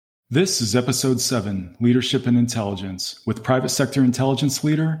This is Episode 7, Leadership and Intelligence, with Private Sector Intelligence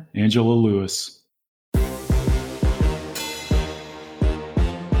Leader, Angela Lewis.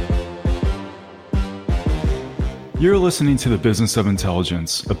 You're listening to The Business of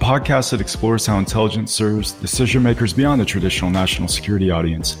Intelligence, a podcast that explores how intelligence serves decision makers beyond the traditional national security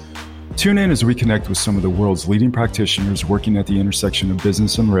audience. Tune in as we connect with some of the world's leading practitioners working at the intersection of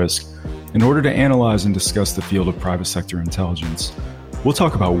business and risk in order to analyze and discuss the field of private sector intelligence. We'll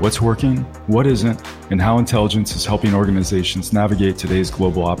talk about what's working, what isn't, and how intelligence is helping organizations navigate today's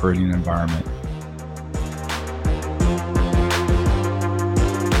global operating environment.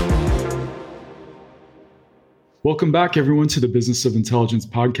 Welcome back, everyone, to the Business of Intelligence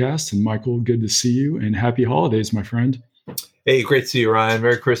podcast. And Michael, good to see you, and happy holidays, my friend. Hey, great to see you, Ryan.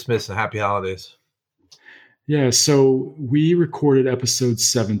 Merry Christmas and happy holidays. Yeah, so we recorded episode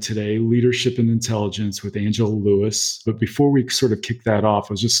 7 today, Leadership and Intelligence with Angela Lewis. But before we sort of kick that off,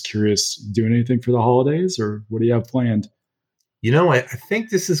 I was just curious, doing anything for the holidays, or what do you have planned? You know, I think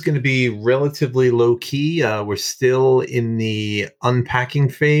this is going to be relatively low key. We're still in the unpacking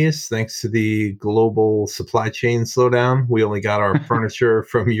phase, thanks to the global supply chain slowdown. We only got our furniture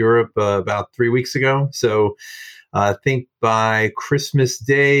from Europe about 3 weeks ago. So I think by Christmas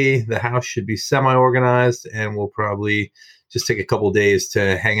Day, the house should be semi-organized, and we'll probably just take a couple of days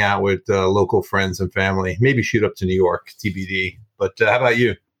to hang out with local friends and family. Maybe shoot up to New York, TBD. But how about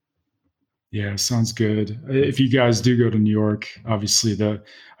you? Yeah, sounds good. If you guys do go to New York, obviously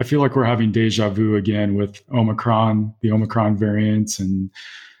I feel like we're having deja vu again with Omicron, the Omicron variant, and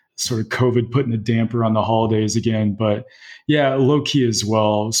sort of COVID putting a damper on the holidays again. But yeah, low key as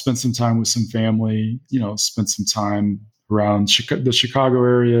well. Spent some time with some family, spent some time around the Chicago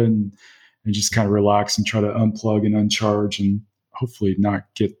area and just kind of relax and try to unplug and uncharge and hopefully not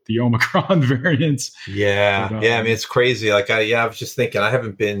get the Omicron variant. Yeah. But, I mean, it's crazy. I was just thinking, I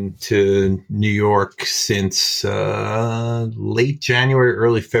haven't been to New York since late January,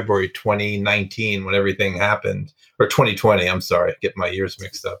 early February 2019 when everything happened. Or 2020, I'm sorry, get my years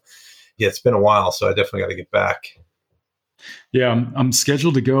mixed up. Yeah, it's been a while, so I definitely got to get back. Yeah, I'm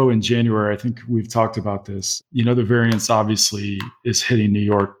scheduled to go in January. I think we've talked about this. The variants obviously is hitting New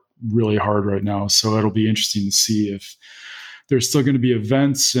York really hard right now, so it'll be interesting to see if there's still going to be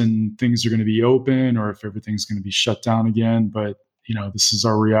events and things are going to be open or if everything's going to be shut down again. But, this is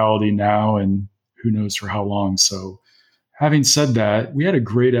our reality now, and who knows for how long. So having said that, we had a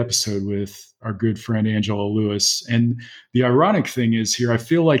great episode with our good friend Angela Lewis. And the ironic thing is here, I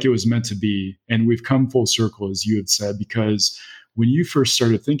feel like it was meant to be. And we've come full circle, as you had said, because when you first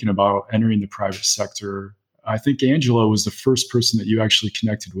started thinking about entering the private sector, I think Angela was the first person that you actually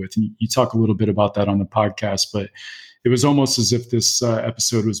connected with. And you talk a little bit about that on the podcast, but it was almost as if this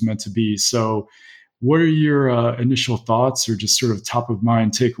episode was meant to be. So what are your initial thoughts or just sort of top of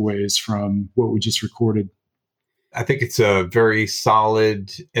mind takeaways from what we just recorded? I think it's a very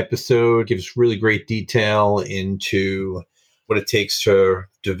solid episode, gives really great detail into what it takes to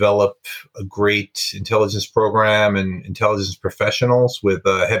develop a great intelligence program and intelligence professionals with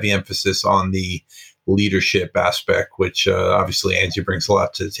a heavy emphasis on the leadership aspect, which obviously Angie brings a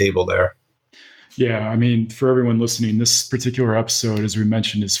lot to the table there. Yeah, I mean, for everyone listening, this particular episode, as we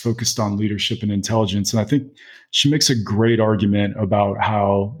mentioned, is focused on leadership and intelligence. And I think she makes a great argument about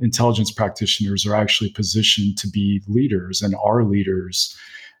how intelligence practitioners are actually positioned to be leaders and are leaders.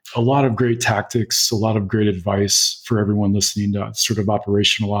 A lot of great tactics, a lot of great advice for everyone listening to sort of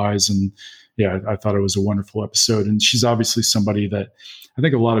operationalize. And yeah, I thought it was a wonderful episode. And she's obviously somebody that I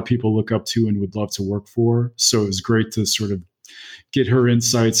think a lot of people look up to and would love to work for. So it was great to sort of get her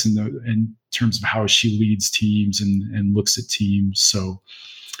insights in terms of how she leads teams and looks at teams. So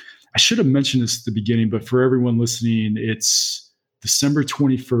I should have mentioned this at the beginning, but for everyone listening, it's December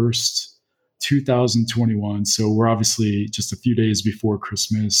 21st, 2021. So we're obviously just a few days before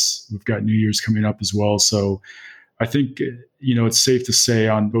Christmas. We've got New Year's coming up as well. So I think, it's safe to say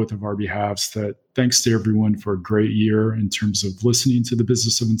on both of our behalves that thanks to everyone for a great year in terms of listening to the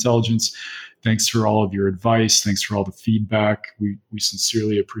Business of Intelligence. Thanks for all of your advice. Thanks for all the feedback. We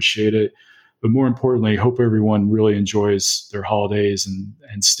sincerely appreciate it. But more importantly, hope everyone really enjoys their holidays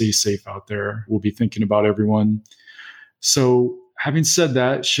and stay safe out there. We'll be thinking about everyone. So having said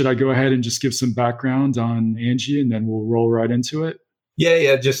that, should I go ahead and just give some background on Angie and then we'll roll right into it?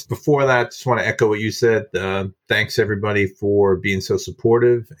 Yeah. Just before that, just want to echo what you said. Thanks everybody for being so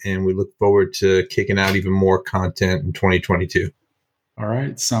supportive, and we look forward to kicking out even more content in 2022. All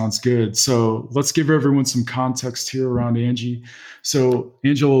right. Sounds good. So let's give everyone some context here around Angie. So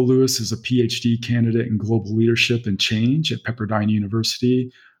Angela Lewis is a PhD candidate in global leadership and change at Pepperdine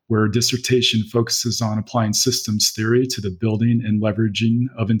University, where her dissertation focuses on applying systems theory to the building and leveraging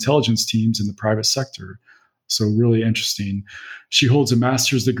of intelligence teams in the private sector. So really interesting. She holds a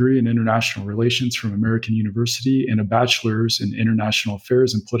master's degree in international relations from American University and a bachelor's in international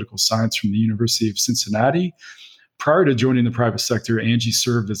affairs and political science from the University of Cincinnati. Prior to joining the private sector, Angie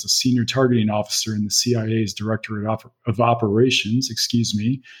served as a senior targeting officer in the CIA's Directorate of Operations,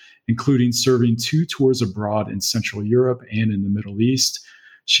 including serving 2 tours abroad in Central Europe and in the Middle East.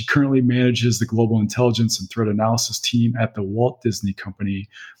 She currently manages the global intelligence and threat analysis team at the Walt Disney Company,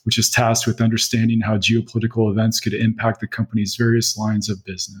 which is tasked with understanding how geopolitical events could impact the company's various lines of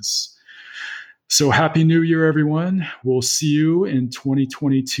business. So Happy New Year, everyone. We'll see you in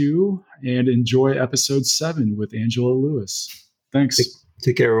 2022 and enjoy episode 7 with Angela Lewis. Thanks.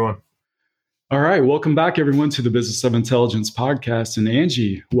 Take care, everyone. All right. Welcome back, everyone, to the Business of Intelligence podcast. And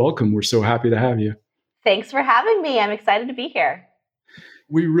Angie, welcome. We're so happy to have you. Thanks for having me. I'm excited to be here.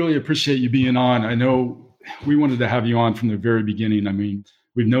 We really appreciate you being on. I know we wanted to have you on from the very beginning. I mean,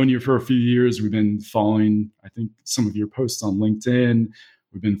 we've known you for a few years. We've been following, I think, some of your posts on LinkedIn.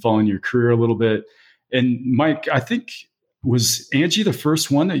 We've been following your career a little bit. And Mike, I think, was Angie the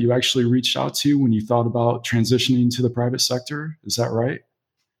first one that you actually reached out to when you thought about transitioning to the private sector? Is that right?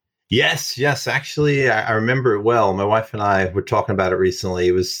 Yes. Actually, I remember it well. My wife and I were talking about it recently.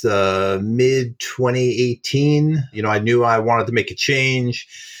 It was mid 2018. I knew I wanted to make a change.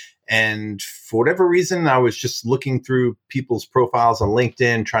 And for whatever reason, I was just looking through people's profiles on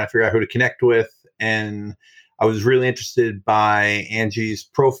LinkedIn, trying to figure out who to connect with. And I was really interested by Angie's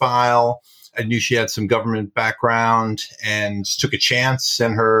profile. I knew she had some government background and took a chance,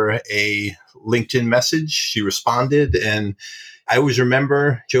 sent her a LinkedIn message. She responded, and I always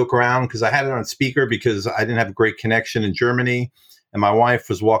joke around because I had it on speaker because I didn't have a great connection in Germany. And my wife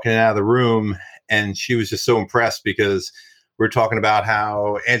was walking out of the room and she was just so impressed because we're talking about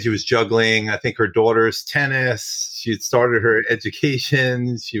how Angie was juggling, I think, her daughter's tennis. She had started her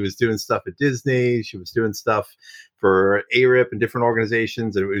education. She was doing stuff at Disney. She was doing stuff for ARIP and different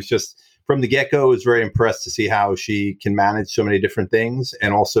organizations. And it was just from the get-go, I was very impressed to see how she can manage so many different things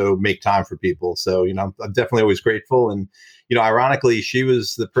and also make time for people. So, I'm definitely always grateful. And, ironically, she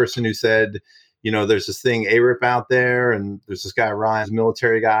was the person who said, there's this thing ARIP out there and there's this guy, Ryan, a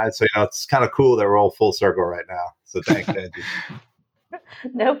military guy. So, it's kind of cool that we're all full circle right now. So thanks, Angie.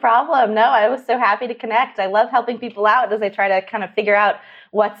 No problem. No, I was so happy to connect. I love helping people out as I try to kind of figure out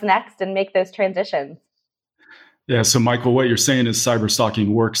what's next and make those transitions. Yeah. So, Michael, what you're saying is cyber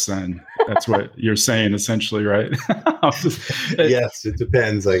stalking works then. That's what you're saying, essentially, right? Yes, it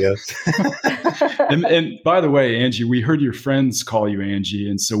depends, I guess. and by the way, Angie, we heard your friends call you Angie.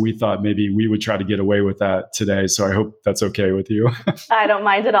 And so we thought maybe we would try to get away with that today. So I hope that's okay with you. I don't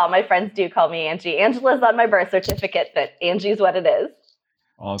mind at all. My friends do call me Angie. Angela's on my birth certificate, but Angie's what it is.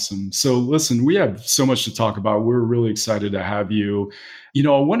 Awesome. So listen, we have so much to talk about. We're really excited to have you. I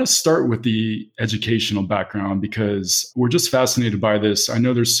want to start with the educational background because we're just fascinated by this. I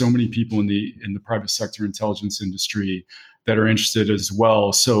know there's so many people in the private sector intelligence industry that are interested as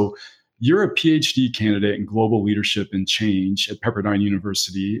well. So you're a PhD candidate in global leadership and change at Pepperdine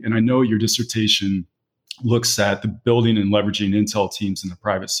University. And I know your dissertation looks at the building and leveraging intel teams in the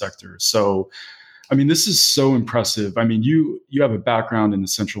private sector. So this is so impressive. You have a background in the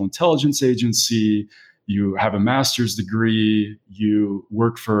Central Intelligence Agency. You have a master's degree. You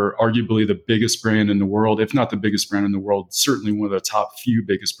work for arguably the biggest brand in the world, if not the biggest brand in the world, certainly one of the top few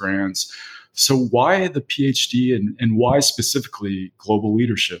biggest brands. So why the PhD and why specifically global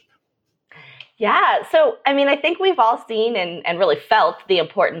leadership? Yeah. So, I think we've all seen and really felt the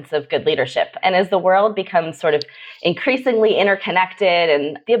importance of good leadership. And as the world becomes sort of increasingly interconnected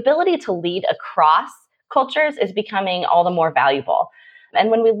and the ability to lead across cultures is becoming all the more valuable. And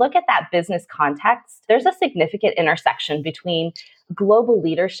when we look at that business context, there's a significant intersection between global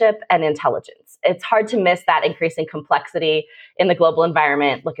leadership and intelligence. It's hard to miss that increasing complexity in the global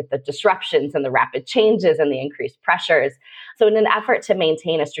environment. Look at the disruptions and the rapid changes and the increased pressures. So in an effort to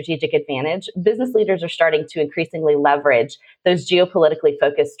maintain a strategic advantage, business leaders are starting to increasingly leverage those geopolitically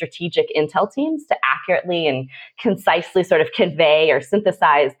focused strategic intel teams to accurately and concisely sort of convey or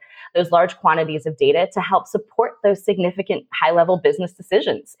synthesize those large quantities of data to help support those significant high-level business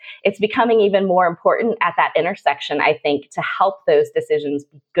decisions. It's becoming even more important at that intersection, I think, to help those decisions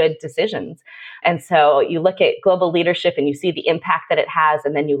be good decisions. And so you look at global leadership and you see the impact that it has,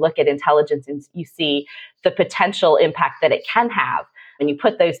 and then you look at intelligence and you see the potential impact that it can have. And you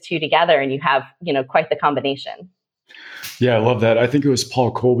put those two together and you have, quite the combination. Yeah, I love that. I think it was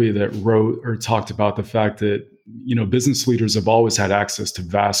Paul Colby that wrote or talked about the fact that business leaders have always had access to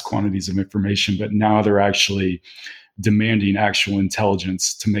vast quantities of information, but now they're actually demanding actual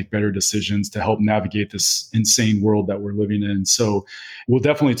intelligence to make better decisions, to help navigate this insane world that we're living in. So we'll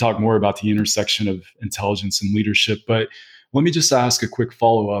definitely talk more about the intersection of intelligence and leadership. But let me just ask a quick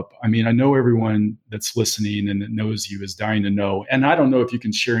follow-up. I mean, I know everyone that's listening and that knows you is dying to know, and I don't know if you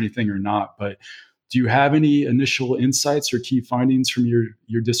can share anything or not, but do you have any initial insights or key findings from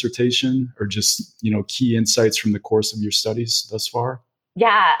your dissertation, or just, key insights from the course of your studies thus far?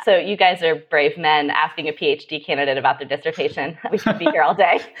 Yeah. So you guys are brave men asking a PhD candidate about their dissertation. We could be here all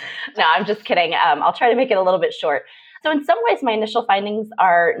day. No, I'm just kidding. I'll try to make it a little bit short. So in some ways, my initial findings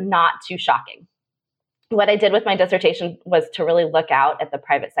are not too shocking. What I did with my dissertation was to really look out at the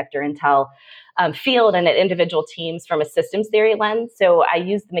private sector intel field and at individual teams from a systems theory lens. So I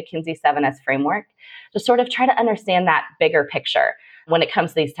used the McKinsey 7S framework to sort of try to understand that bigger picture when it comes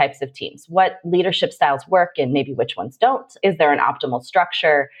to these types of teams. What leadership styles work and maybe which ones don't? Is there an optimal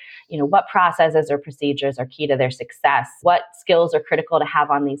structure? What processes or procedures are key to their success? What skills are critical to have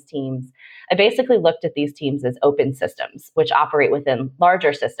on these teams? I basically looked at these teams as open systems, which operate within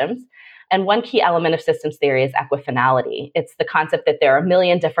larger systems. And one key element of systems theory is equifinality. It's the concept that there are a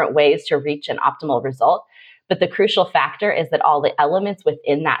million different ways to reach an optimal result, but the crucial factor is that all the elements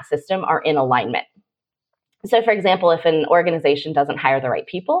within that system are in alignment. So for example, if an organization doesn't hire the right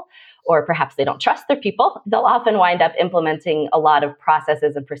people, or perhaps they don't trust their people, they'll often wind up implementing a lot of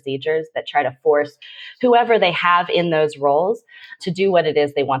processes and procedures that try to force whoever they have in those roles to do what it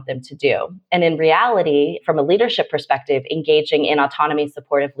is they want them to do. And in reality, from a leadership perspective, engaging in autonomy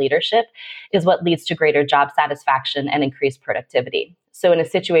supportive leadership is what leads to greater job satisfaction and increased productivity. So in a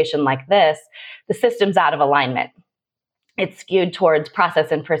situation like this, the system's out of alignment. It's skewed towards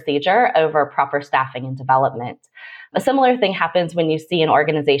process and procedure over proper staffing and development. A similar thing happens when you see an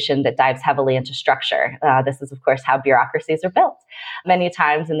organization that dives heavily into structure. This is, of course, how bureaucracies are built. Many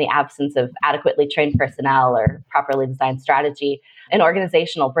times, in the absence of adequately trained personnel or properly designed strategy, an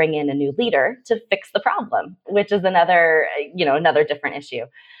organization will bring in a new leader to fix the problem, which is another different issue.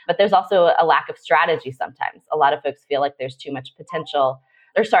 But there's also a lack of strategy sometimes. A lot of folks feel like there's so much potential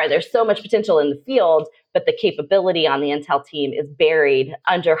in the field, but the capability on the Intel team is buried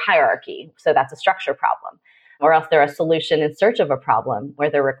under hierarchy. So that's a structure problem. Or else they're a solution in search of a problem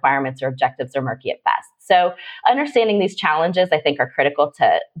where their requirements or objectives are murky at best. So understanding these challenges, I think, are critical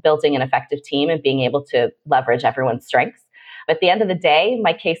to building an effective team and being able to leverage everyone's strengths. But at the end of the day,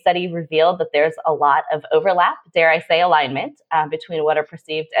 my case study revealed that there's a lot of overlap, dare I say alignment, between what are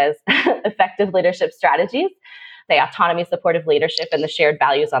perceived as effective leadership strategies, say autonomy, supportive leadership, and the shared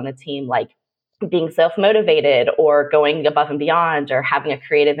values on the team, like being self-motivated or going above and beyond or having a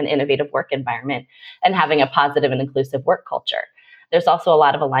creative and innovative work environment and having a positive and inclusive work culture. There's also a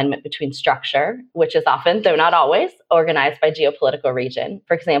lot of alignment between structure, which is often, though not always, organized by geopolitical region,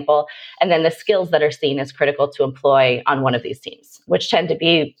 for example, and then the skills that are seen as critical to employ on one of these teams, which tend to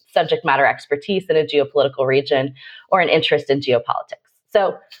be subject matter expertise in a geopolitical region or an interest in geopolitics.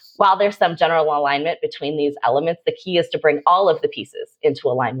 So while there's some general alignment between these elements, the key is to bring all of the pieces into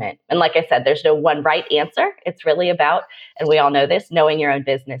alignment. And like I said, there's no one right answer. It's really about, and we all know this, knowing your own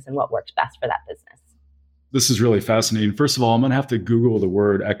business and what works best for that business. This is really fascinating. First of all, I'm going to have to Google the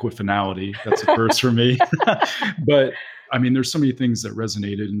word equifinality. That's a first for me. But I mean, there's so many things that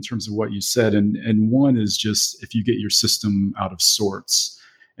resonated in terms of what you said. And one is just if you get your system out of sorts.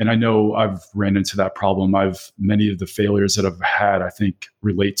 And I know I've ran into that problem. Many of the failures that I've had, I think,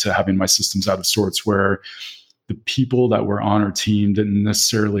 relate to having my systems out of sorts, where the people that were on our team didn't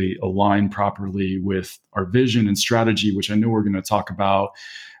necessarily align properly with our vision and strategy, which I know we're going to talk about.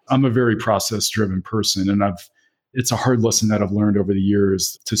 I'm a very process-driven person, and it's a hard lesson that I've learned over the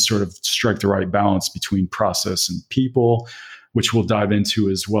years to sort of strike the right balance between process and people, which we'll dive into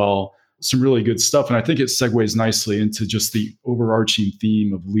as well. Some really good stuff. And I think it segues nicely into just the overarching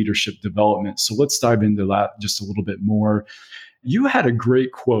theme of leadership development. So let's dive into that just a little bit more. You had a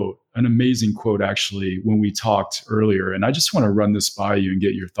great quote, an amazing quote, actually, when we talked earlier. And I just want to run this by you and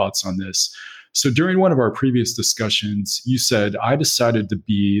get your thoughts on this. So during one of our previous discussions, you said, "I decided to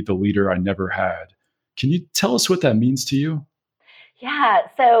be the leader I never had." Can you tell us what that means to you? Yeah,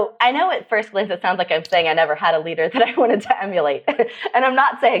 so I know at first glance it sounds like I'm saying I never had a leader that I wanted to emulate. And I'm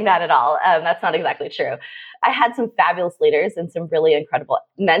not saying that at all. That's not exactly true. I had some fabulous leaders and some really incredible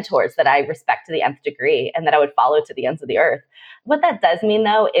mentors that I respect to the nth degree and that I would follow to the ends of the earth. What that does mean,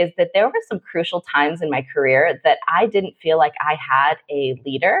 though, is that there were some crucial times in my career that I didn't feel like I had a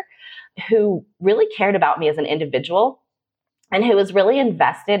leader who really cared about me as an individual and who was really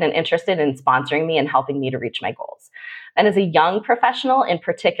invested and interested in sponsoring me and helping me to reach my goals. And as a young professional in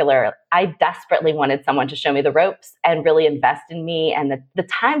particular, I desperately wanted someone to show me the ropes and really invest in me. And the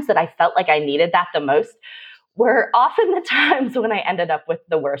times that I felt like I needed that the most were often the times when I ended up with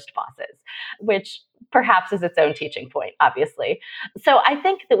the worst bosses, which perhaps is its own teaching point, obviously. So I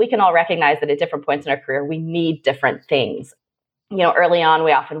think that we can all recognize that at different points in our career, we need different things. Early on,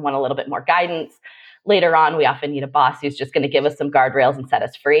 we often want a little bit more guidance. Later on, we often need a boss who's just going to give us some guardrails and set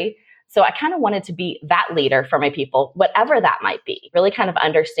us free. So I kind of wanted to be that leader for my people, whatever that might be, really kind of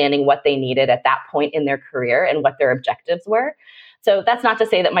understanding what they needed at that point in their career and what their objectives were. So that's not to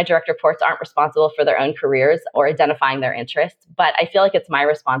say that my direct reports aren't responsible for their own careers or identifying their interests, but I feel like it's my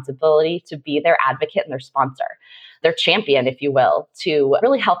responsibility to be their advocate and their sponsor, their champion, if you will, to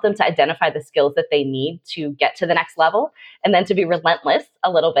really help them to identify the skills that they need to get to the next level, and then to be relentless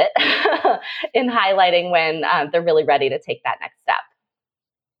a little bit in highlighting when they're really ready to take that next step.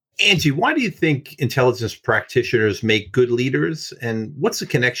 Angie, why do you think intelligence practitioners make good leaders? And what's the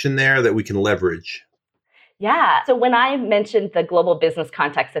connection there that we can leverage? Yeah. So when I mentioned the global business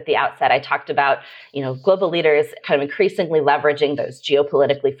context at the outset, I talked about, global leaders kind of increasingly leveraging those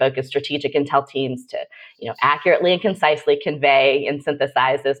geopolitically focused strategic intel teams to, accurately and concisely convey and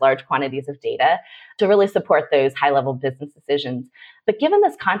synthesize those large quantities of data to really support those high-level business decisions. But given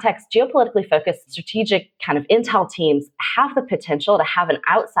this context, geopolitically focused strategic kind of intel teams have the potential to have an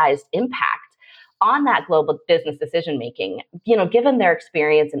outsized impact on that global business decision-making, given their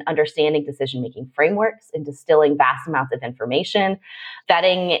experience in understanding decision-making frameworks and distilling vast amounts of information,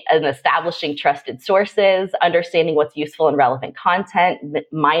 vetting and establishing trusted sources, understanding what's useful and relevant content,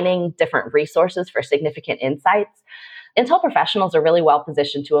 mining different resources for significant insights. Intel professionals are really well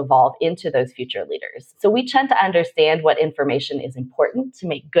positioned to evolve into those future leaders. So we tend to understand what information is important to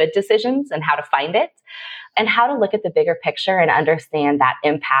make good decisions and how to find it, and how to look at the bigger picture and understand that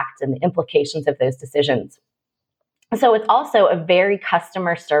impact and the implications of those decisions. So it's also a very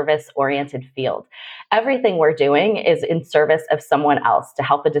customer service oriented field. Everything we're doing is in service of someone else to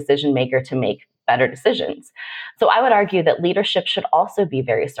help a decision maker to make better decisions. So I would argue that leadership should also be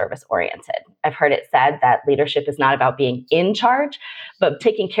very service oriented. I've heard it said that leadership is not about being in charge, but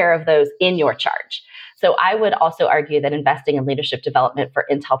taking care of those in your charge. So I would also argue that investing in leadership development for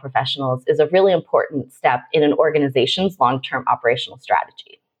Intel professionals is a really important step in an organization's long-term operational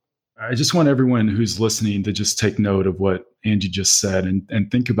strategy. I just want everyone who's listening to just take note of what Angie just said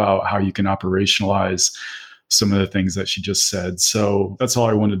and think about how you can operationalize some of the things that she just said. So that's all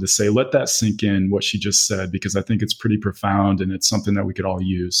I wanted to say. Let that sink in, what she just said, because I think it's pretty profound and it's something that we could all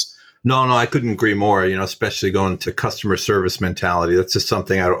use. No, I couldn't agree more, especially going to customer service mentality. That's just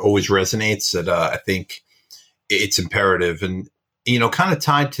something that always resonates, that I think it's imperative. And, kind of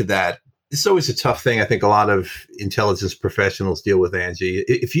tied to that, it's always a tough thing. I think a lot of intelligence professionals deal with, Angie.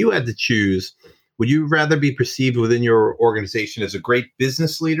 If you had to choose, would you rather be perceived within your organization as a great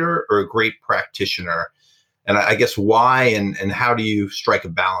business leader or a great practitioner? And I guess why and how do you strike a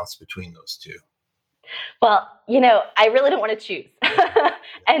balance between those two? Well, I really don't want to choose.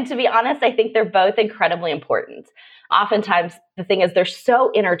 And to be honest, I think they're both incredibly important. Oftentimes, the thing is they're so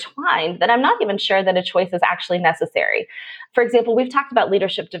intertwined that I'm not even sure that a choice is actually necessary. For example, we've talked about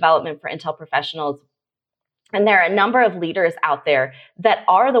leadership development for Intel professionals. And there are a number of leaders out there that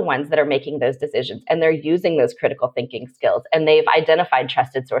are the ones that are making those decisions, and they're using those critical thinking skills, and they've identified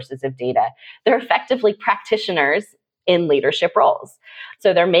trusted sources of data. They're effectively practitioners in leadership roles.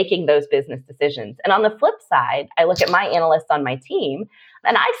 So they're making those business decisions. And on the flip side, I look at my analysts on my team,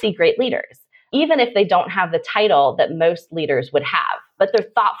 and I see great leaders, even if they don't have the title that most leaders would have. But they're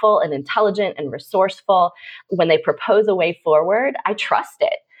thoughtful and intelligent and resourceful. When they propose a way forward, I trust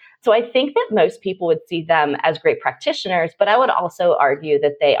it. So I think that most people would see them as great practitioners, but I would also argue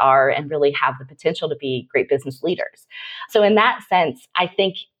that they are and really have the potential to be great business leaders. So in that sense, I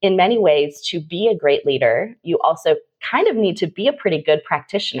think in many ways, to be a great leader, you also kind of need to be a pretty good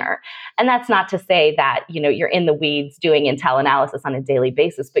practitioner. And that's not to say that, you're in the weeds doing intel analysis on a daily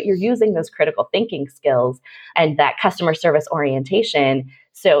basis, but you're using those critical thinking skills and that customer service orientation.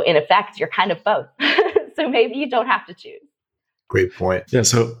 So in effect, you're kind of both. So maybe you don't have to choose. Great point. Yeah.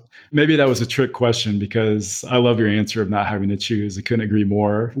 So maybe that was a trick question, because I love your answer of not having to choose. I couldn't agree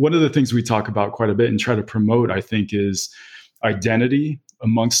more. One of the things we talk about quite a bit and try to promote, I think, is identity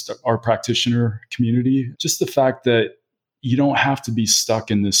amongst our practitioner community. Just the fact that you don't have to be stuck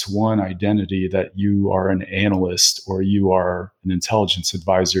in this one identity that you are an analyst or you are an intelligence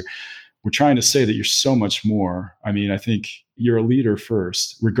advisor. We're trying to say that you're so much more. I mean, I think you're a leader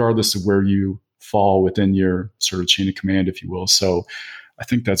first, regardless of where you fall within your sort of chain of command, if you will. So I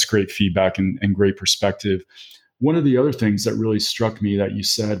think that's great feedback and great perspective. One of the other things that really struck me that you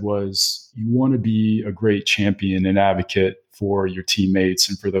said was you want to be a great champion and advocate for your teammates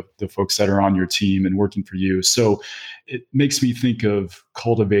and for the folks that are on your team and working for you. So it makes me think of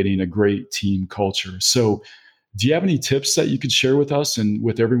cultivating a great team culture. So Do you have any tips that you could share with us and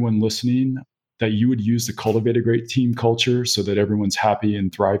with everyone listening that you would use to cultivate a great team culture so that everyone's happy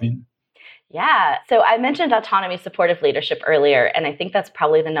and thriving? Yeah. So I mentioned autonomy supportive leadership earlier, and I think that's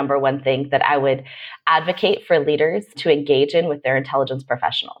probably the number one thing that I would advocate for leaders to engage in with their intelligence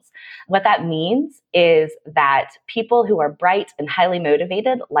professionals. What that means is that people who are bright and highly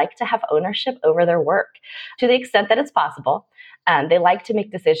motivated like to have ownership over their work to the extent that it's possible. They like to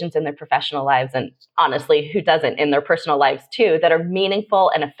make decisions in their professional lives, and honestly, who doesn't in their personal lives too, that are meaningful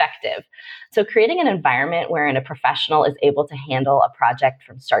and effective. So creating an environment wherein a professional is able to handle a project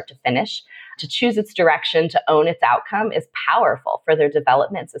from start to finish, to choose its direction, to own its outcome is powerful for their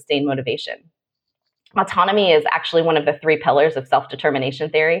development and sustained motivation. Autonomy is actually one of the three pillars of self-determination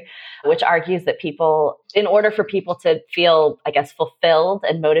theory, which argues that people, in order for people to feel, I guess, fulfilled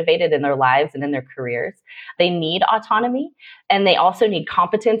and motivated in their lives and in their careers, they need autonomy, and they also need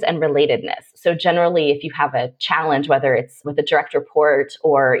competence and relatedness. So generally, if you have a challenge, whether it's with a direct report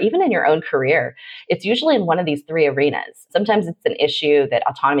or even in your own career, it's usually in one of these three arenas. Sometimes it's an issue that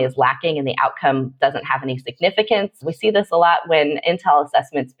autonomy is lacking and the outcome doesn't have any significance. We see this a lot when Intel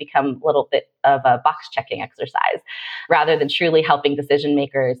assessments become a little bit of a box checking exercise rather than truly helping decision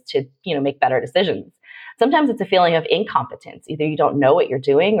makers to, make better decisions. Sometimes it's a feeling of incompetence. Either you don't know what you're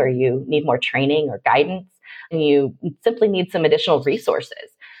doing or you need more training or guidance and you simply need some additional resources.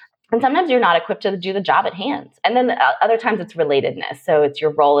 And sometimes you're not equipped to do the job at hand. And then other times it's relatedness. So it's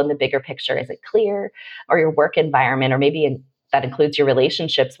your role in the bigger picture. Is it clear? Or your work environment, or maybe that includes your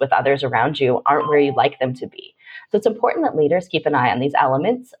relationships with others around you, aren't where you'd like them to be. So it's important that leaders keep an eye on these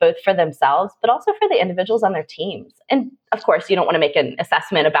elements, both for themselves, but also for the individuals on their teams. And of course, you don't want to make an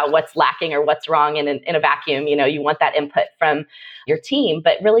assessment about what's lacking or what's wrong in a vacuum. You want that input from your team,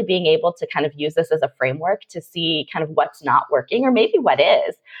 but really being able to kind of use this as a framework to see kind of what's not working or maybe what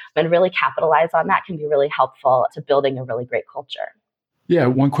is, and really capitalize on that can be really helpful to building a really great culture. Yeah,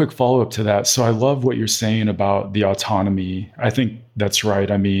 one quick follow-up to that. So I love what you're saying about the autonomy. I think that's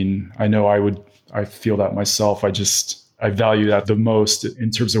right. I mean, I feel that myself. I value that the most in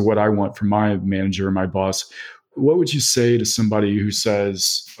terms of what I want from my manager or my boss. What would you say to somebody who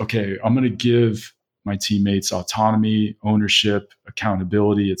says, okay, I'm going to give my teammates autonomy, ownership,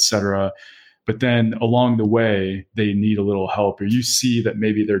 accountability, et cetera, but then along the way, they need a little help, or you see that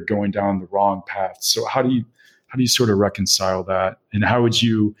maybe they're going down the wrong path. So how do you sort of reconcile that? And how would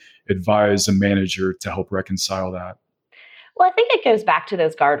you advise a manager to help reconcile that? Well, I think it goes back to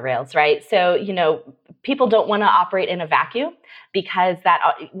those guardrails, right? So, people don't want to operate in a vacuum because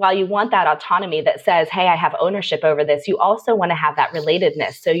while you want that autonomy that says, hey, I have ownership over this, you also want to have that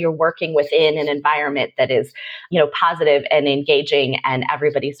relatedness. So you're working within an environment that is, positive and engaging and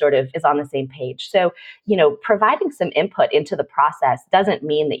everybody sort of is on the same page. So, providing some input into the process doesn't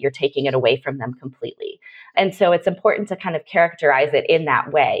mean that you're taking it away from them completely. And so it's important to kind of characterize it in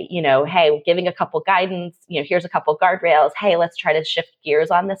that way. Hey, giving a couple guidance, here's a couple guardrails. Hey, let's try to shift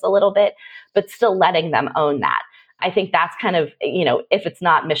gears on this a little bit, but still letting them own that. I think that's kind of, if it's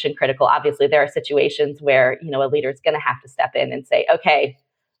not mission critical, obviously there are situations where, a leader is going to have to step in and say, okay,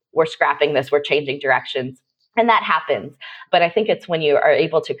 we're scrapping this, we're changing directions. And that happens. But I think it's when you are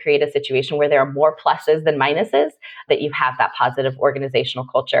able to create a situation where there are more pluses than minuses that you have that positive organizational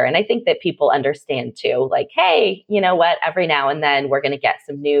culture. And I think that people understand too, like, hey, you know what, every now and then we're going to get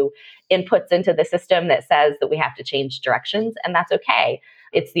some new inputs into the system that says that we have to change directions, and that's okay.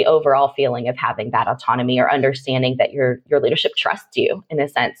 It's the overall feeling of having that autonomy or understanding that your leadership trusts you in a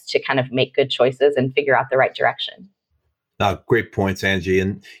sense to kind of make good choices and figure out the right direction. Great points, Angie.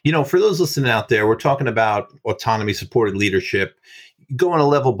 And, for those listening out there, we're talking about autonomy supported leadership. Going a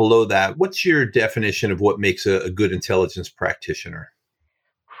level below that, what's your definition of what makes a good intelligence practitioner?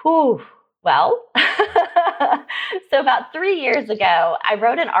 Well, so about 3 years ago, I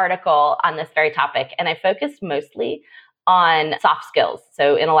wrote an article on this very topic, and I focused mostly on soft skills.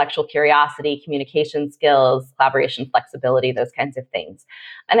 So intellectual curiosity, communication skills, collaboration, flexibility, those kinds of things.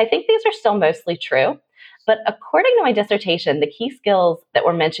 And I think these are still mostly true. But according to my dissertation, the key skills that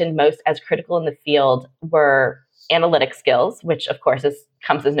were mentioned most as critical in the field were analytic skills, which of course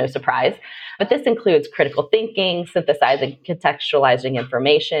comes as no surprise. But this includes critical thinking, synthesizing, contextualizing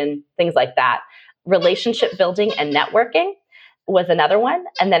information, things like that. Relationship building and networking was another one.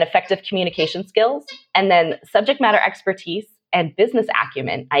 And then effective communication skills. And then subject matter expertise and business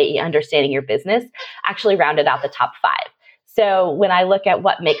acumen, i.e. understanding your business, actually rounded out the top 5. So when I look at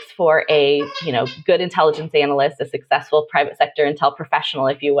what makes for a, good intelligence analyst, a successful private sector intel professional,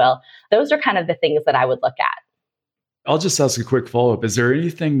 if you will, those are kind of the things that I would look at. I'll just ask a quick follow-up. Is there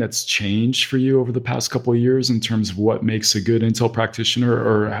anything that's changed for you over the past couple of years in terms of what makes a good intel practitioner,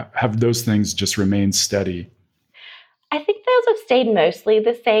 or have those things just remained steady? stayed mostly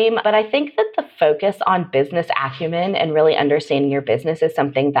the same, but I think that the focus on business acumen and really understanding your business is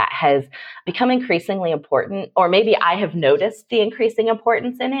something that has become increasingly important, or maybe I have noticed the increasing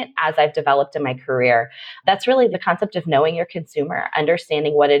importance in it as I've developed in my career. That's really the concept of knowing your consumer,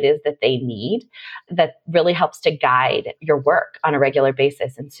 understanding what it is that they need, that really helps to guide your work on a regular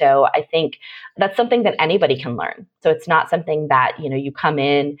basis. And so I think that's something that anybody can learn. So it's not something that, you come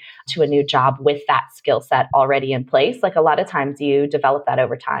in to a new job with that skill set already in place. Like a lot of times you develop that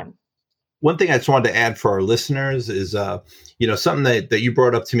over time. One thing I just wanted to add for our listeners is, something that you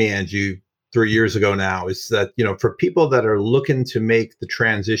brought up to me, Angie, 3 years ago now, is that, for people that are looking to make the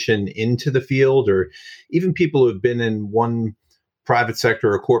transition into the field, or even people who have been in one private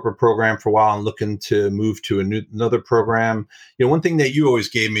sector or corporate program for a while and looking to move to another program, one thing that you always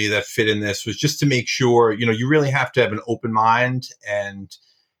gave me that fit in this was just to make sure, you really have to have an open mind, and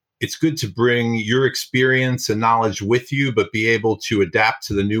it's good to bring your experience and knowledge with you, but be able to adapt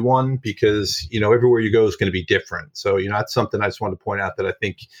to the new one, because, everywhere you go is going to be different. So, that's something I just wanted to point out, that I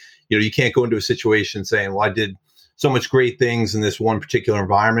think, you can't go into a situation saying, well, I did so much great things in this one particular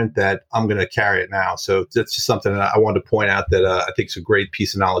environment that I'm going to carry it now. So that's just something that I wanted to point out that I think is a great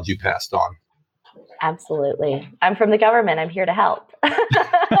piece of knowledge you passed on. Absolutely. I'm from the government. I'm here to help. I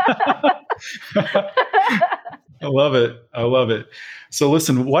love it. So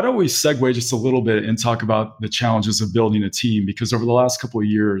listen, why don't we segue just a little bit and talk about the challenges of building a team? Because over the last couple of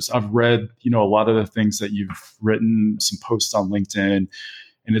years, I've read, a lot of the things that you've written, some posts on LinkedIn,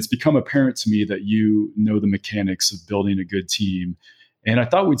 and it's become apparent to me that you know the mechanics of building a good team. And I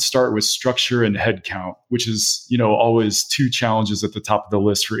thought we'd start with structure and headcount, which is, always two challenges at the top of the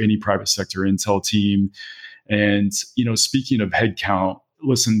list for any private sector intel team. And, speaking of headcount,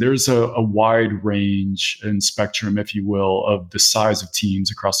 listen, there's a wide range and spectrum, if you will, of the size of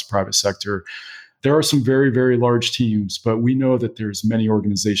teams across the private sector. There are some very, very large teams, but we know that there's many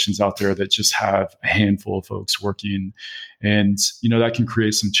organizations out there that just have a handful of folks working, and, that can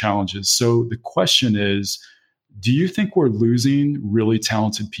create some challenges. So the question is, do you think we're losing really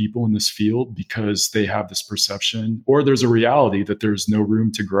talented people in this field because they have this perception, or there's a reality that there's no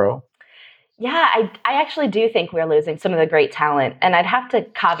room to grow? Yeah, I actually do think we're losing some of the great talent. And I'd have to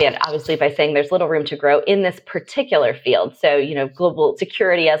caveat, obviously, by saying there's little room to grow in this particular field. So, global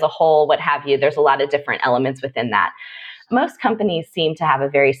security as a whole, what have you, there's a lot of different elements within that. Most companies seem to have a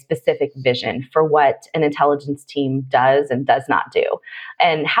very specific vision for what an intelligence team does and does not do,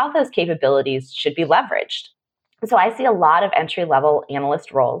 and how those capabilities should be leveraged. So I see a lot of entry-level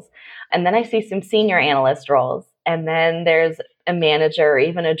analyst roles, and then I see some senior analyst roles, and then there's a manager or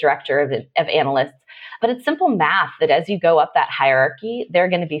even a director of analysts. But it's simple math that as you go up that hierarchy, there are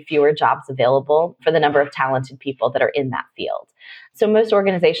going to be fewer jobs available for the number of talented people that are in that field. So most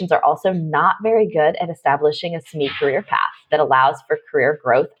organizations are also not very good at establishing a SME career path that allows for career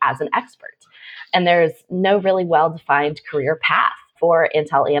growth as an expert. And there's no really well-defined career path for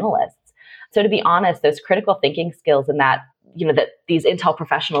intel analysts. So to be honest, those critical thinking skills and that these intel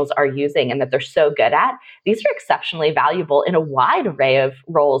professionals are using and that they're so good at, these are exceptionally valuable in a wide array of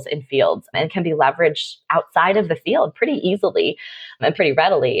roles and fields, and can be leveraged outside of the field pretty easily and pretty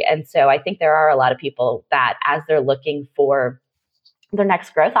readily. And so I think there are a lot of people that, as they're looking for their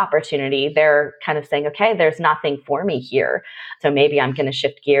next growth opportunity, they're kind of saying, okay, there's nothing for me here. So maybe I'm going to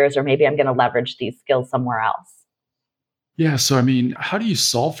shift gears, or maybe I'm going to leverage these skills somewhere else. Yeah. So, how do you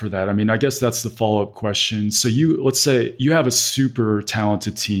solve for that? I guess that's the follow-up question. So let's say you have a super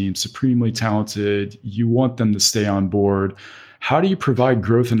talented team, supremely talented, you want them to stay on board. How do you provide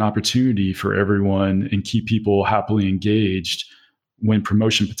growth and opportunity for everyone and keep people happily engaged when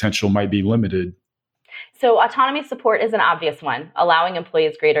promotion potential might be limited? So autonomy support is an obvious one. Allowing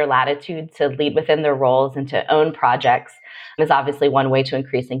employees greater latitude to lead within their roles and to own projects is obviously one way to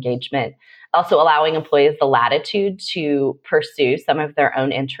increase engagement. Also allowing employees the latitude to pursue some of their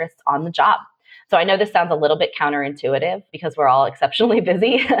own interests on the job. So I know this sounds a little bit counterintuitive because we're all exceptionally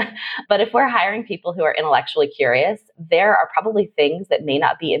busy, but if we're hiring people who are intellectually curious, there are probably things that may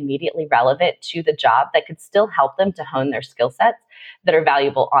not be immediately relevant to the job that could still help them to hone their skill sets that are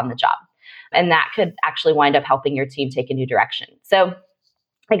valuable on the job. And that could actually wind up helping your team take a new direction. So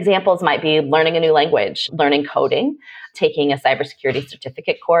examples might be learning a new language, learning coding, taking a cybersecurity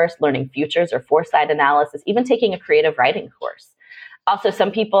certificate course, learning futures or foresight analysis, even taking a creative writing course. Also, some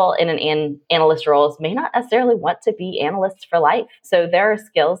people in an analyst roles may not necessarily want to be analysts for life. So there are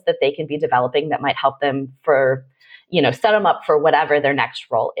skills that they can be developing that might help them for, set them up for whatever their next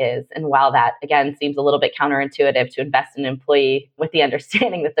role is. And while that, again, seems a little bit counterintuitive to invest in an employee with the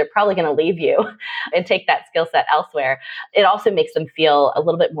understanding that they're probably going to leave you and take that skill set elsewhere, it also makes them feel a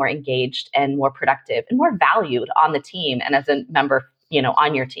little bit more engaged and more productive and more valued on the team and as a member,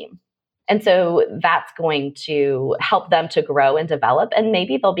 on your team. And so that's going to help them to grow and develop, and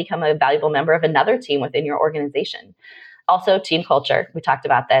maybe they'll become a valuable member of another team within your organization. Also, team culture, we talked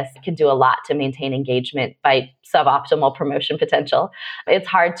about this, can do a lot to maintain engagement by suboptimal promotion potential. It's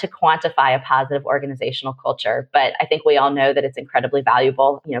hard to quantify a positive organizational culture, but I think we all know that it's incredibly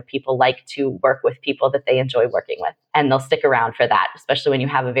valuable. People like to work with people that they enjoy working with, and they'll stick around for that, especially when you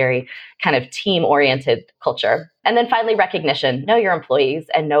have a very kind of team-oriented culture. And then finally, recognition. Know your employees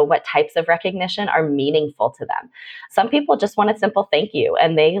and know what types of recognition are meaningful to them. Some people just want a simple thank you,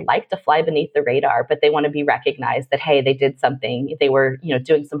 and they like to fly beneath the radar, but they want to be recognized that, hey, they did something, they were,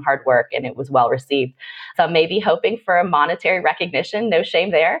 doing some hard work and it was well received. Some may be hoping for a monetary recognition, no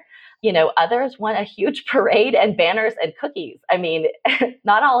shame there. Others want a huge parade and banners and cookies. I mean,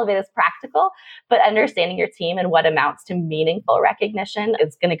 not all of it is practical, but understanding your team and what amounts to meaningful recognition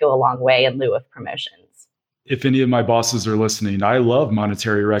is going to go a long way in lieu of promotions. If any of my bosses are listening, I love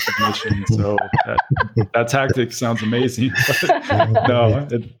monetary recognition. So that tactic sounds amazing. No,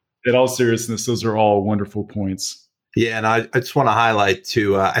 in all seriousness, those are all wonderful points. Yeah, and I just want to highlight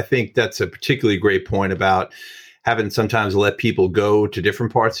too, I think that's a particularly great point about having sometimes let people go to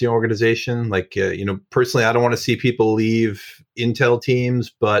different parts of the organization. Like, personally, I don't want to see people leave Intel teams,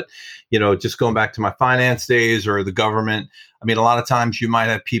 but, just going back to my finance days or the government, I mean, a lot of times you might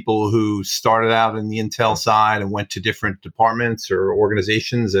have people who started out in the Intel side and went to different departments or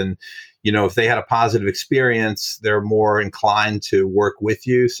organizations. And, if they had a positive experience, they're more inclined to work with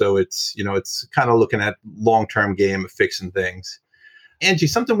you. So it's kind of looking at long-term game of fixing things. Angie,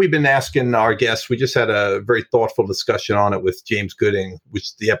 something we've been asking our guests, we just had a very thoughtful discussion on it with James Gooding,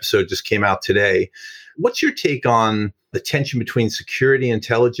 which the episode just came out today. What's your take on the tension between security and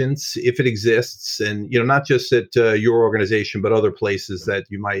intelligence, if it exists, and not just at your organization, but other places that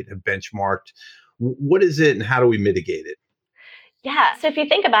you might have benchmarked? What is it and how do we mitigate it? Yeah. So if you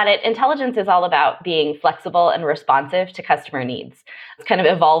think about it, intelligence is all about being flexible and responsive to customer needs. It's kind of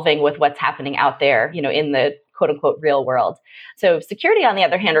evolving with what's happening out there, in the quote unquote real world. So security, on the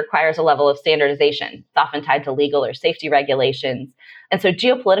other hand, requires a level of standardization. It's often tied to legal or safety regulations. And so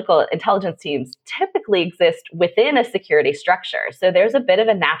geopolitical intelligence teams typically exist within a security structure. So there's a bit of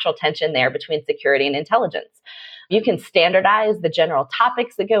a natural tension there between security and intelligence. You can standardize the general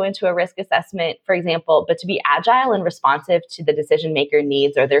topics that go into a risk assessment, for example, but to be agile and responsive to the decision maker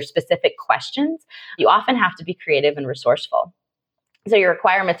needs or their specific questions, you often have to be creative and resourceful. So your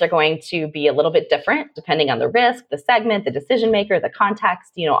requirements are going to be a little bit different depending on the risk, the segment, the decision maker, the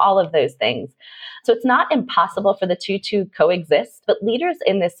context, all of those things. So it's not impossible for the two to coexist, but leaders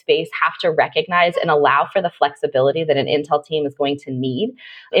in this space have to recognize and allow for the flexibility that an Intel team is going to need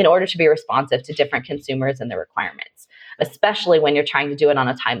in order to be responsive to different consumers and their requirements, especially when you're trying to do it on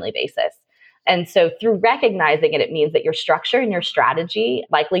a timely basis. And so through recognizing it, it means that your structure and your strategy,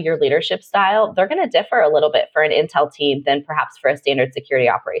 likely your leadership style, they're going to differ a little bit for an Intel team than perhaps for a standard security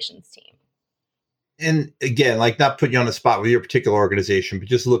operations team. And again, not putting you on the spot with your particular organization, but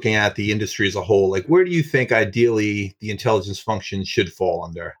just looking at the industry as a whole, where do you think ideally the intelligence function should fall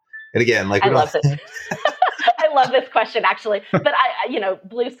under? And again, I love this. I love this question, actually. But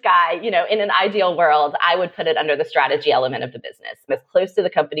blue sky, in an ideal world, I would put it under the strategy element of the business, as close to the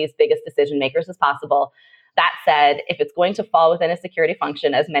company's biggest decision makers as possible. That said, if it's going to fall within a security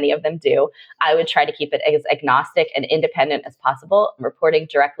function, as many of them do, I would try to keep it as agnostic and independent as possible, reporting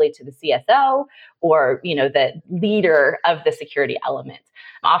directly to the CSO or, the leader of the security element.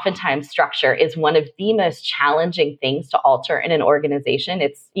 Oftentimes, structure is one of the most challenging things to alter in an organization.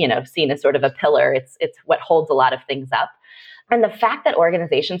 It's, seen as sort of a pillar. It's what holds a lot of things up. And the fact that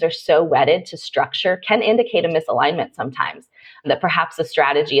organizations are so wedded to structure can indicate a misalignment sometimes, that perhaps the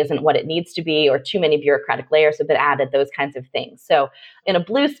strategy isn't what it needs to be, or too many bureaucratic layers have been added, those kinds of things. So in a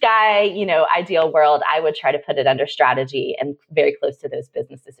blue sky, ideal world, I would try to put it under strategy and very close to those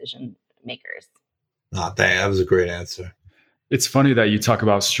business decision makers. That was a great answer. It's funny that you talk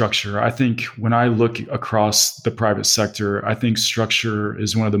about structure. I think when I look across the private sector, I think structure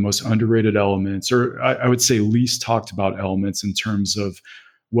is one of the most underrated elements, or I would say least talked about elements in terms of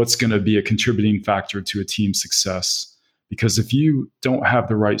what's going to be a contributing factor to a team's success. Because if you don't have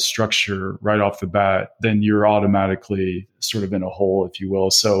the right structure right off the bat, then you're automatically sort of in a hole, if you will.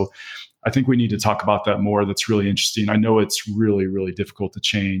 So I think we need to talk about that more. That's really interesting. I know it's really, really difficult to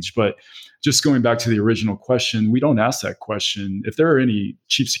change, but just going back to the original question, we don't ask that question. If there are any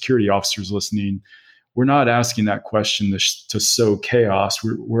chief security officers listening, we're not asking that question to sow chaos.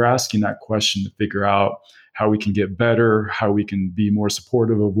 We're asking that question to figure out how we can get better, how we can be more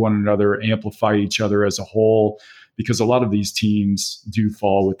supportive of one another, amplify each other as a whole, because a lot of these teams do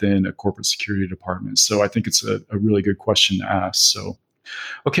fall within a corporate security department. So I think it's a really good question to ask. So,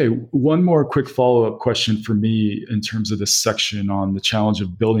 okay, one more quick follow-up question for me in terms of this section on the challenge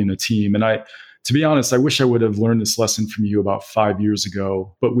of building a team. And to be honest, I wish I would have learned this lesson from you about 5 years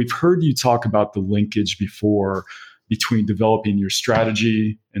ago, but we've heard you talk about the linkage before between developing your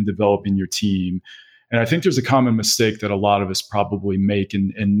strategy and developing your team. And I think there's a common mistake that a lot of us probably make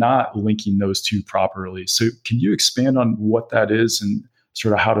in not linking those two properly. So can you expand on what that is and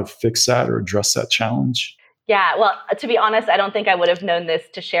sort of how to fix that or address that challenge? Yeah, well, to be honest, I don't think I would have known this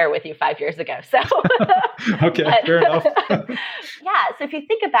to share with you 5 years ago. So, okay, fair enough. Yeah, so if you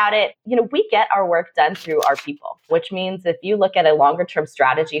think about it, we get our work done through our people, which means if you look at a longer term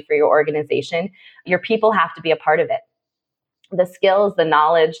strategy for your organization, your people have to be a part of it. The skills, the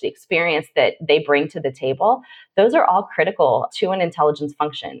knowledge, the experience that they bring to the table, those are all critical to an intelligence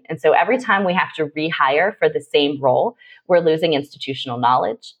function. And so every time we have to rehire for the same role, we're losing institutional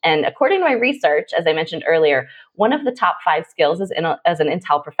knowledge. And according to my research, as I mentioned earlier, one of the top 5 skills as an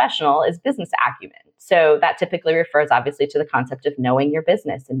Intel professional is business acumen. So that typically refers obviously to the concept of knowing your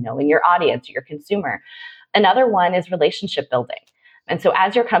business and knowing your audience, your consumer. Another one is relationship building. And so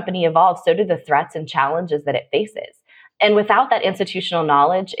as your company evolves, so do the threats and challenges that it faces. And without that institutional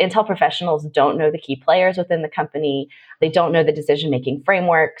knowledge, Intel professionals don't know the key players within the company. They don't know the decision-making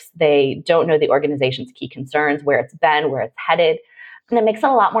frameworks. They don't know the organization's key concerns, where it's been, where it's headed. And it makes it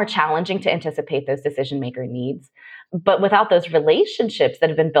a lot more challenging to anticipate those decision-maker needs. But without those relationships that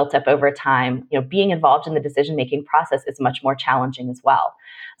have been built up over time, being involved in the decision-making process is much more challenging as well.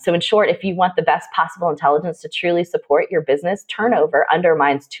 So in short, if you want the best possible intelligence to truly support your business, turnover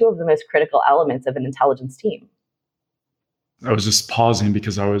undermines 2 of the most critical elements of an intelligence team. I was just pausing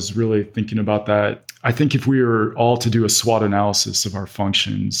because I was really thinking about that. I think if we were all to do a SWOT analysis of our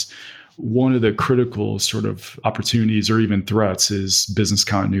functions, one of the critical sort of opportunities or even threats is business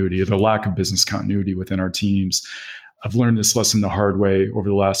continuity, or the lack of business continuity within our teams. I've learned this lesson the hard way over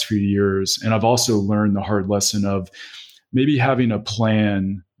the last few years. And I've also learned the hard lesson of maybe having a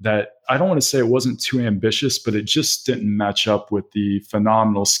plan that I don't want to say it wasn't too ambitious, but it just didn't match up with the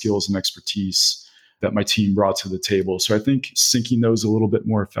phenomenal skills and expertise that my team brought to the table. So I think syncing those a little bit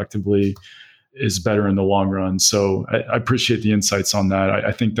more effectively is better in the long run. So I appreciate the insights on that.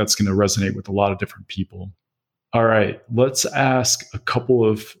 I think that's going to resonate with a lot of different people. All right, let's ask a couple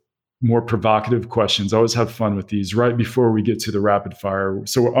of more provocative questions. I always have fun with these right before we get to the rapid fire.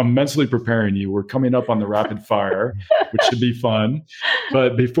 So I'm mentally preparing you. We're coming up on the rapid fire, which should be fun.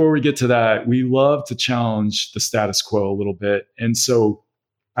 But before we get to that, we love to challenge the status quo a little bit. And so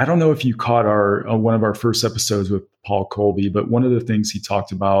I don't know if you caught one of our first episodes with Paul Colby, but one of the things he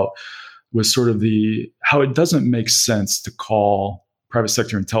talked about was sort of how it doesn't make sense to call private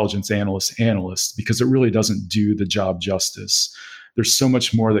sector intelligence analysts because it really doesn't do the job justice. There's so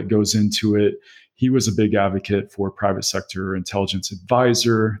much more that goes into it. He was a big advocate for private sector intelligence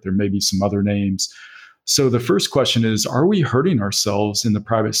advisor. There may be some other names. So the first question is, are we hurting ourselves in the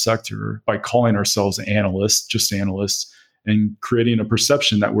private sector by calling ourselves analysts, just analysts, and creating a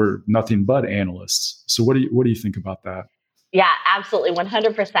perception that we're nothing but analysts? So what do you think about that? Yeah, absolutely.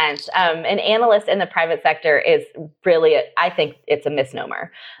 100%. An analyst in the private sector is really, I think it's a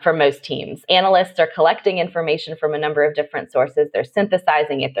misnomer for most teams. Analysts are collecting information from a number of different sources. They're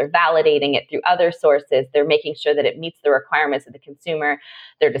synthesizing it. They're validating it through other sources. They're making sure that it meets the requirements of the consumer.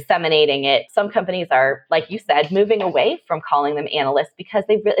 They're disseminating it. Some companies are, like you said, moving away from calling them analysts because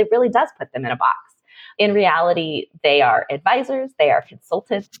it really does put them in a box. In reality, they are advisors, they are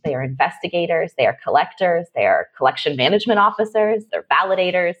consultants, they are investigators, they are collectors, they are collection management officers, they're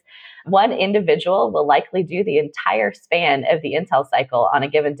validators. One individual will likely do the entire span of the Intel cycle on a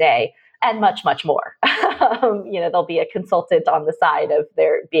given day and much, much more. There'll be a consultant on the side of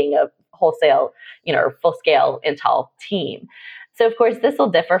there being a wholesale, or full-scale Intel team. So, of course, this will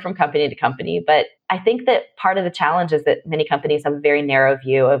differ from company to company, but I think that part of the challenge is that many companies have a very narrow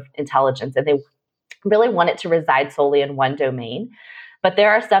view of intelligence and they really want it to reside solely in one domain. But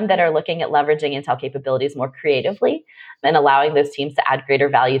there are some that are looking at leveraging Intel capabilities more creatively and allowing those teams to add greater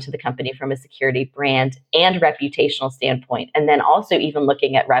value to the company from a security, brand, and reputational standpoint. And then also even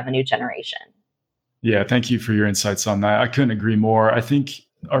looking at revenue generation. Yeah, thank you for your insights on that. I couldn't agree more. I think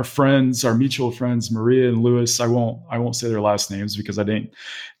our mutual friends, Maria and Lewis, I won't say their last names because I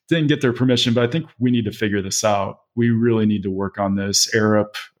didn't get their permission, but I think we need to figure this out. We really need to work on this.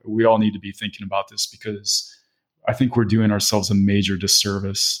 Arup, we all need to be thinking about this because I think we're doing ourselves a major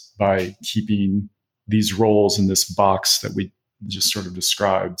disservice by keeping these roles in this box that we just sort of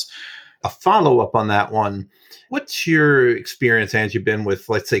described. A follow-up on that one. What's your experience, Angie, been with,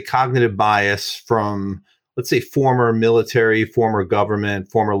 let's say, cognitive bias from, let's say, former military, former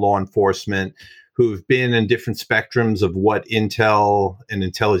government, former law enforcement, who've been in different spectrums of what intel and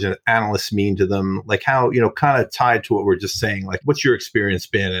intelligence analysts mean to them? Like how, kind of tied to what we're just saying, like what's your experience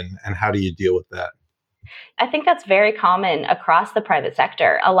been and how do you deal with that? I think that's very common across the private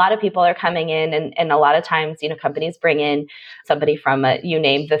sector. A lot of people are coming in and a lot of times, companies bring in somebody from you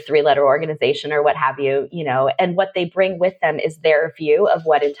name the 3-letter organization or what have you, and what they bring with them is their view of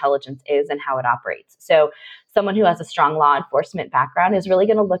what intelligence is and how it operates. So someone who has a strong law enforcement background is really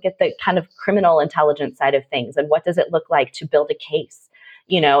going to look at the kind of criminal intelligence side of things and what does it look like to build a case,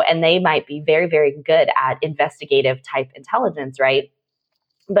 and they might be very, very good at investigative type intelligence, right?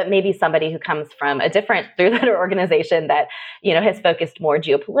 But maybe somebody who comes from a different 3-letter organization that, has focused more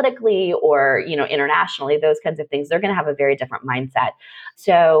geopolitically or, internationally, those kinds of things, they're going to have a very different mindset.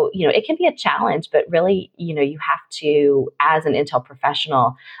 So, it can be a challenge, but really, you have to, as an intel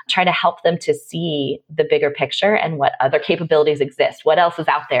professional, try to help them to see the bigger picture and what other capabilities exist. What else is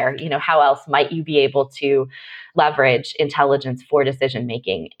out there? How else might you be able to leverage intelligence for decision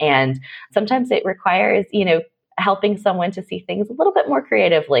making? And sometimes it requires, helping someone to see things a little bit more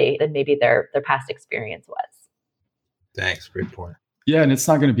creatively than maybe their past experience was. Thanks. Great point. Yeah, and it's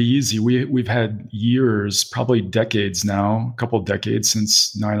not going to be easy. We've had years, probably decades now, a couple of decades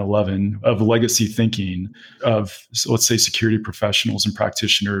since 9/11 of legacy thinking of, let's say, security professionals and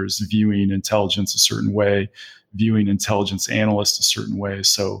practitioners viewing intelligence a certain way, viewing intelligence analysts a certain way.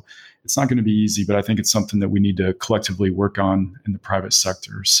 So it's not going to be easy, but I think it's something that we need to collectively work on in the private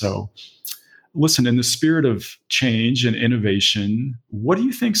sector. So listen, in the spirit of change and innovation, what do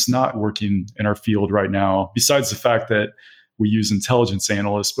you think's not working in our field right now, besides the fact that we use intelligence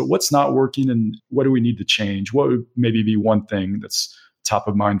analysts, but what's not working and what do we need to change? What would maybe be one thing that's top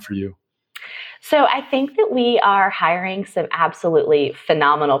of mind for you? So I think that we are hiring some absolutely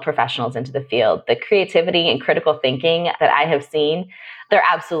phenomenal professionals into the field. The creativity and critical thinking that I have seen, they're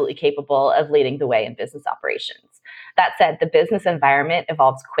absolutely capable of leading the way in business operations. That said, the business environment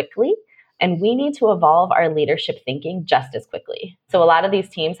evolves quickly, and we need to evolve our leadership thinking just as quickly. So a lot of these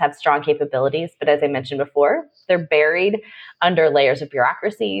teams have strong capabilities, but as I mentioned before, they're buried under layers of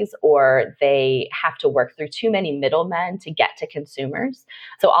bureaucracies, or they have to work through too many middlemen to get to consumers.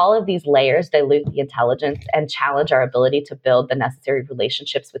 So all of these layers dilute the intelligence and challenge our ability to build the necessary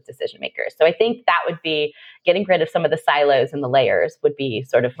relationships with decision makers. So I think that would be getting rid of some of the silos and the layers would be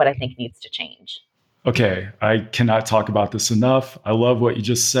sort of what I think needs to change. Okay, I cannot talk about this enough. I love what you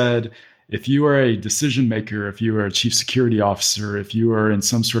just said. If you are a decision maker, if you are a chief security officer, if you are in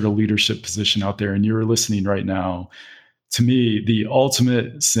some sort of leadership position out there and you're listening right now, to me, the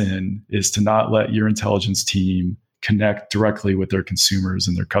ultimate sin is to not let your intelligence team connect directly with their consumers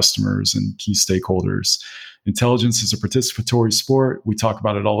and their customers and key stakeholders. Intelligence is a participatory sport. We talk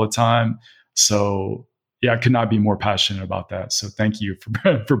about it all the time. So yeah, I could not be more passionate about that. So thank you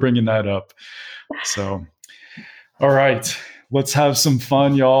for bringing that up. So, all right, let's have some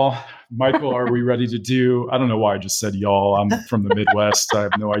fun, y'all. Michael, are we ready to do, I don't know why I just said y'all. I'm from the Midwest. I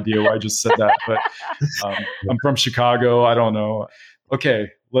have no idea why I just said that, but I'm from Chicago. I don't know. Okay,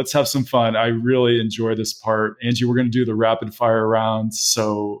 let's have some fun. I really enjoy this part. Angie, we're going to do the rapid fire round.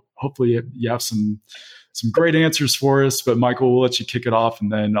 So hopefully you have some great answers for us, but Michael, we'll let you kick it off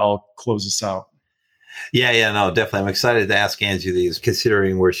and then I'll close us out. Yeah, no, definitely. I'm excited to ask Angie these,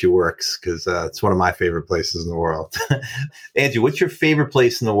 considering where she works, because it's one of my favorite places in the world. Angie, what's your favorite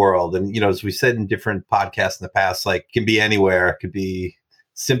place in the world? And, as we said in different podcasts in the past, like, can be anywhere. It could be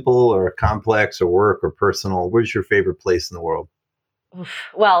simple or complex or work or personal. Where's your favorite place in the world?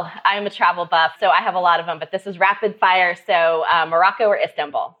 Well, I'm a travel buff, so I have a lot of them, but this is rapid fire. So Morocco or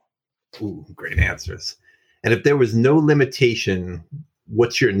Istanbul? Ooh, great answers. And if there was no limitation,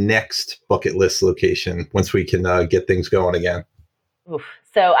 what's your next bucket list location once we can get things going again?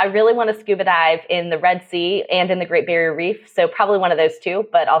 So I really want to scuba dive in the Red Sea and in the Great Barrier Reef. So probably one of those two,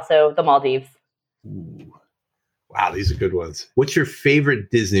 but also the Maldives. Ooh. Wow, these are good ones. What's your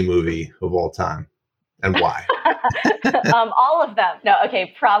favorite Disney movie of all time and why? All of them. No,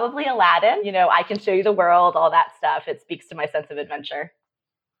 okay, probably Aladdin. I can show you the world, all that stuff. It speaks to my sense of adventure.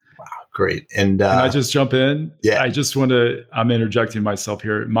 Wow, great. And can I just jump in? Yeah. I'm interjecting myself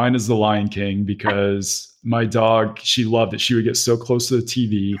here. Mine is The Lion King because my dog, she loved it. She would get so close to the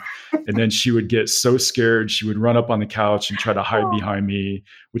TV and then she would get so scared. She would run up on the couch and try to hide behind me,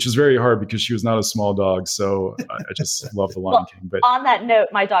 which is very hard because she was not a small dog. So I just love The Lion King. But on that note,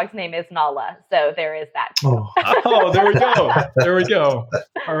 my dog's name is Nala. So there is that. Oh, there we go. There we go.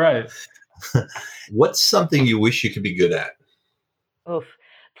 All right. What's something you wish you could be good at? Oof.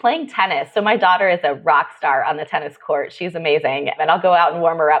 Playing tennis. So my daughter is a rock star on the tennis court. She's amazing. And I'll go out and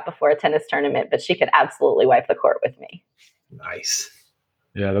warm her up before a tennis tournament, but she could absolutely wipe the court with me. Nice.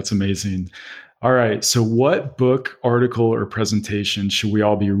 Yeah, that's amazing. All right. So what book, article, or presentation should we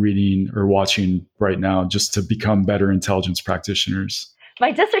all be reading or watching right now just to become better intelligence practitioners?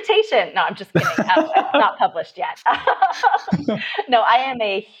 My dissertation. No, I'm just kidding. It's not published yet. No, I am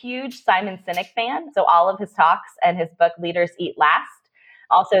a huge Simon Sinek fan. So all of his talks and his book, Leaders Eat Last.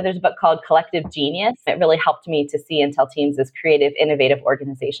 Also, there's a book called Collective Genius. It really helped me to see Intel teams as creative, innovative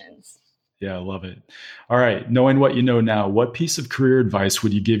organizations. Yeah, I love it. All right. Knowing what you know now, what piece of career advice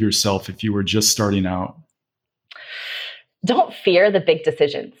would you give yourself if you were just starting out? Don't fear the big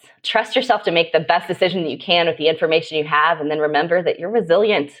decisions. Trust yourself to make the best decision that you can with the information you have. And then remember that you're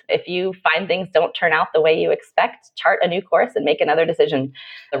resilient. If you find things don't turn out the way you expect, chart a new course and make another decision.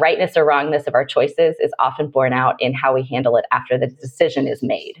 The rightness or wrongness of our choices is often borne out in how we handle it after the decision is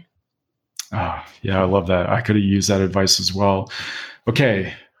made. Oh, yeah, I love that. I could have used that advice as well.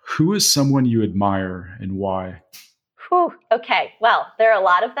 Okay. Who is someone you admire and why? Whew. Okay. Well, there are a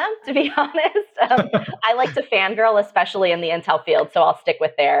lot of them, to be honest. I like to fangirl, especially in the Intel field, so I'll stick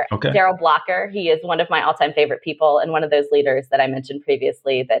with there. Okay. Darryl Blocker, he is one of my all-time favorite people and one of those leaders that I mentioned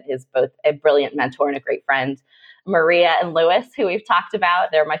previously that is both a brilliant mentor and a great friend. Maria and Lewis, who we've talked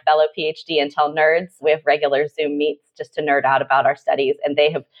about, they're my fellow PhD Intel nerds. We have regular Zoom meets just to nerd out about our studies, and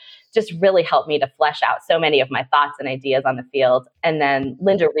they have just really helped me to flesh out so many of my thoughts and ideas on the field. And then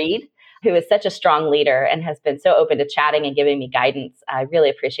Linda Reed, who is such a strong leader and has been so open to chatting and giving me guidance. I really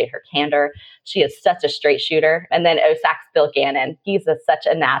appreciate her candor. She is such a straight shooter. And then OSAC's Bill Gannon. He's such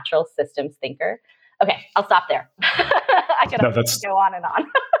a natural systems thinker. Okay, I'll stop there. I could go on and on.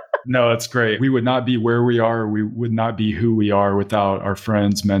 No, that's great. We would not be where we are. We would not be who we are without our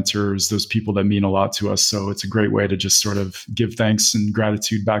friends, mentors, those people that mean a lot to us. So it's a great way to just sort of give thanks and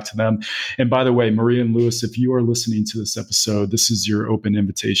gratitude back to them. And by the way, Maria and Lewis, if you are listening to this episode, this is your open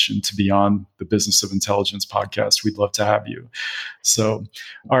invitation to be on the Business of Intelligence podcast. We'd love to have you. So,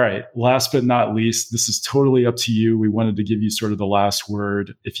 all right, last but not least, this is totally up to you. We wanted to give you sort of the last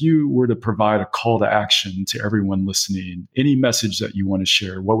word. If you were to provide a call to action to everyone listening, any message that you want to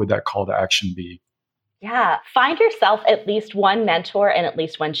share, what would that call to action be? Yeah, find yourself at least one mentor and at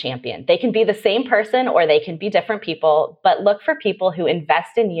least one champion. They can be the same person or they can be different people, but look for people who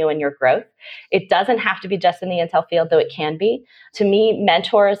invest in you and your growth. It doesn't have to be just in the Intel field, though it can be. To me,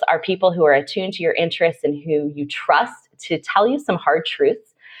 mentors are people who are attuned to your interests and who you trust to tell you some hard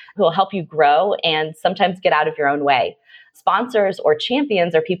truths, who will help you grow and sometimes get out of your own way. Sponsors or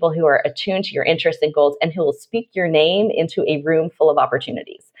champions are people who are attuned to your interests and goals and who will speak your name into a room full of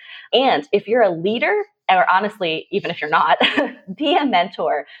opportunities. And if you're a leader, or honestly, even if you're not, be a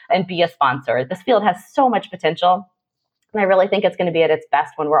mentor and be a sponsor. This field has so much potential. And I really think it's going to be at its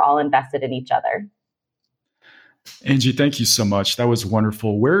best when we're all invested in each other. Angie, thank you so much. That was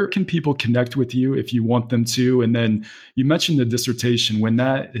wonderful. Where can people connect with you if you want them to? And then you mentioned the dissertation. When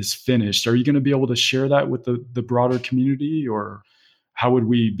that is finished, are you going to be able to share that with the broader community, or how would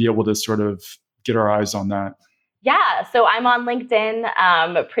we be able to sort of get our eyes on that? Yeah, so I'm on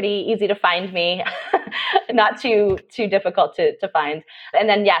LinkedIn, pretty easy to find me, not too difficult to find. And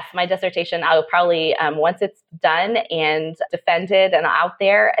then, yes, my dissertation, I'll probably, once it's done and defended and out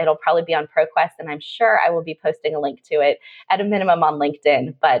there, it'll probably be on ProQuest, and I'm sure I will be posting a link to it at a minimum on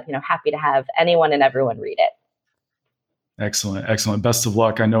LinkedIn, but happy to have anyone and everyone read it. Excellent. Excellent. Best of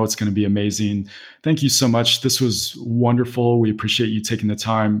luck. I know it's going to be amazing. Thank you so much. This was wonderful. We appreciate you taking the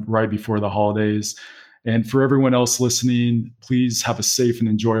time right before the holidays. And for everyone else listening, please have a safe and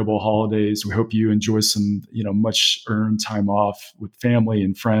enjoyable holidays. We hope you enjoy some, much earned time off with family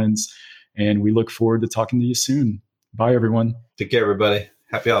and friends. And we look forward to talking to you soon. Bye, everyone. Take care, everybody.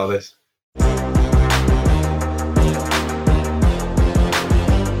 Happy holidays.